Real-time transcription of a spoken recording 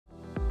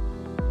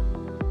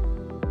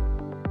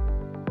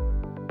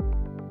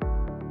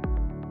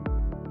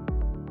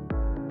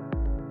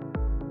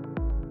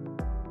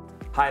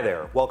Hi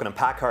there, welcome to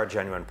PACCAR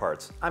Genuine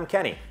Parts. I'm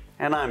Kenny.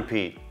 And I'm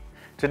Pete.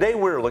 Today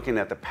we're looking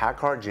at the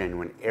PACCAR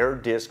Genuine air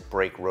disc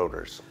brake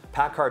rotors.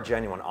 PACCAR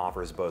Genuine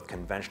offers both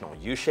conventional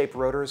U-shaped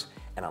rotors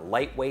and a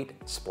lightweight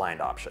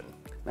splined option.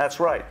 That's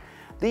right.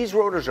 These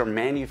rotors are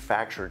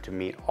manufactured to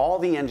meet all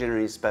the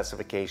engineering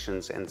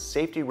specifications and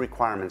safety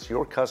requirements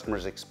your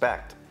customers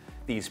expect.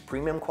 These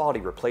premium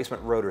quality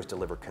replacement rotors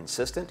deliver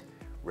consistent,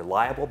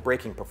 reliable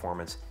braking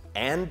performance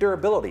and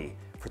durability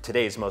for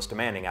today's most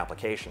demanding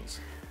applications.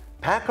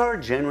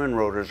 PACCAR Genuine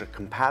rotors are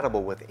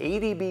compatible with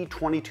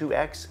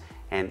ADB22X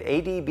and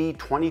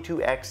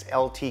ADB22X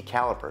LT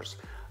calipers,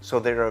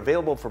 so they're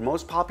available for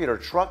most popular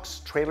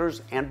trucks,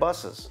 trailers, and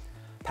buses.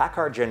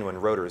 PACCAR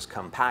Genuine rotors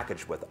come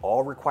packaged with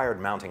all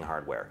required mounting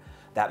hardware.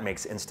 That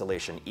makes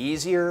installation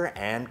easier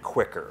and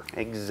quicker.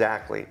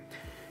 Exactly.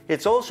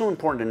 It's also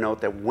important to note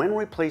that when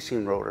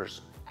replacing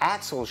rotors,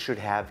 axles should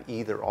have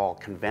either all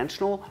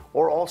conventional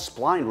or all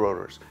splined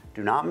rotors.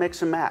 Do not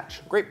mix and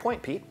match. Great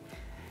point, Pete.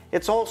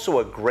 It's also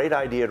a great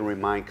idea to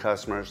remind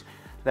customers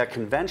that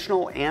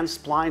conventional and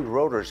splined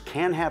rotors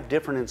can have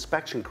different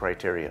inspection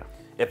criteria.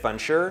 If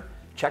unsure,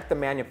 check the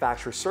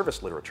manufacturer's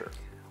service literature.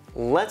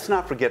 Let's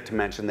not forget to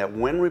mention that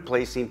when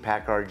replacing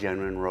PACCAR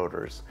Genuine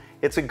rotors,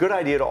 it's a good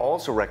idea to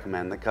also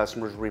recommend that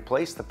customers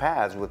replace the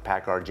pads with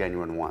PACCAR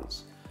Genuine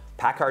ones.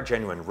 PACCAR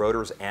Genuine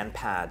rotors and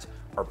pads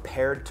are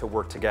paired to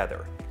work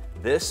together.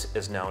 This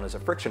is known as a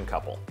friction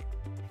couple.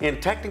 In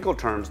technical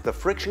terms, the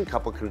friction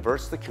couple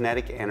converts the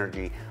kinetic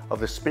energy of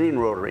the spinning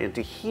rotor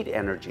into heat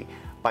energy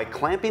by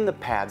clamping the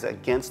pads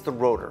against the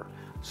rotor,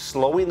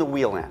 slowing the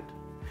wheel end.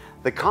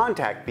 The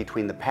contact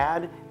between the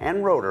pad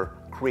and rotor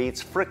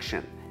creates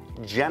friction,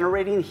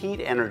 generating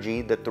heat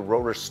energy that the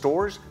rotor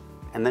stores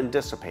and then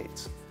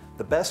dissipates.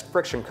 The best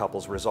friction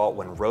couples result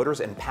when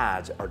rotors and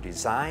pads are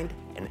designed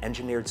and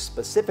engineered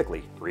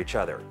specifically for each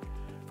other.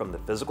 From the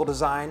physical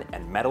design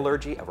and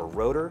metallurgy of a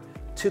rotor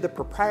to the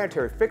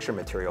proprietary fixture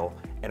material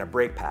in a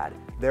brake pad,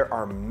 there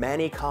are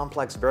many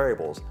complex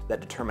variables that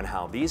determine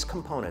how these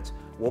components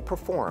will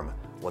perform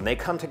when they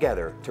come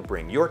together to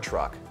bring your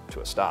truck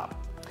to a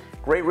stop.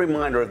 Great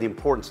reminder of the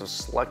importance of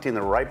selecting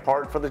the right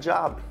part for the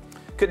job.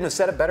 Couldn't have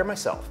said it better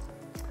myself.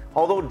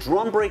 Although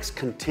drum brakes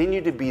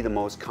continue to be the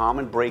most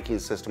common braking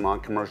system on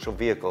commercial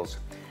vehicles,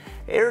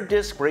 air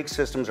disc brake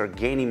systems are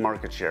gaining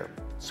market share.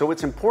 So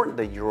it's important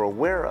that you're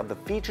aware of the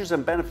features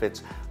and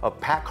benefits of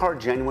PACCAR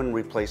Genuine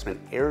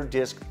replacement air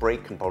disc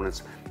brake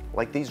components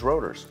like these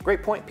rotors.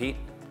 Great point, Pete.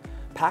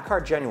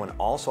 PACCAR Genuine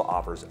also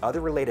offers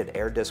other related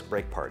air disc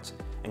brake parts,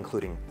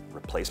 including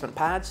replacement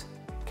pads,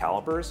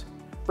 calipers,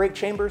 brake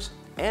chambers,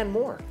 and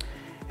more.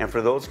 And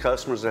for those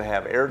customers that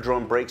have air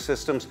drum brake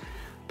systems,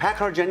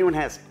 PACCAR Genuine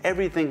has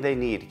everything they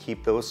need to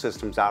keep those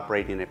systems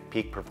operating at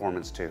peak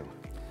performance too.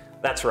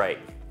 That's right.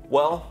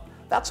 Well,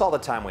 that's all the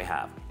time we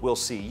have. We'll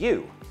see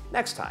you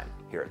next time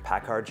here at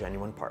PACCAR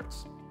Genuine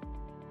Parts.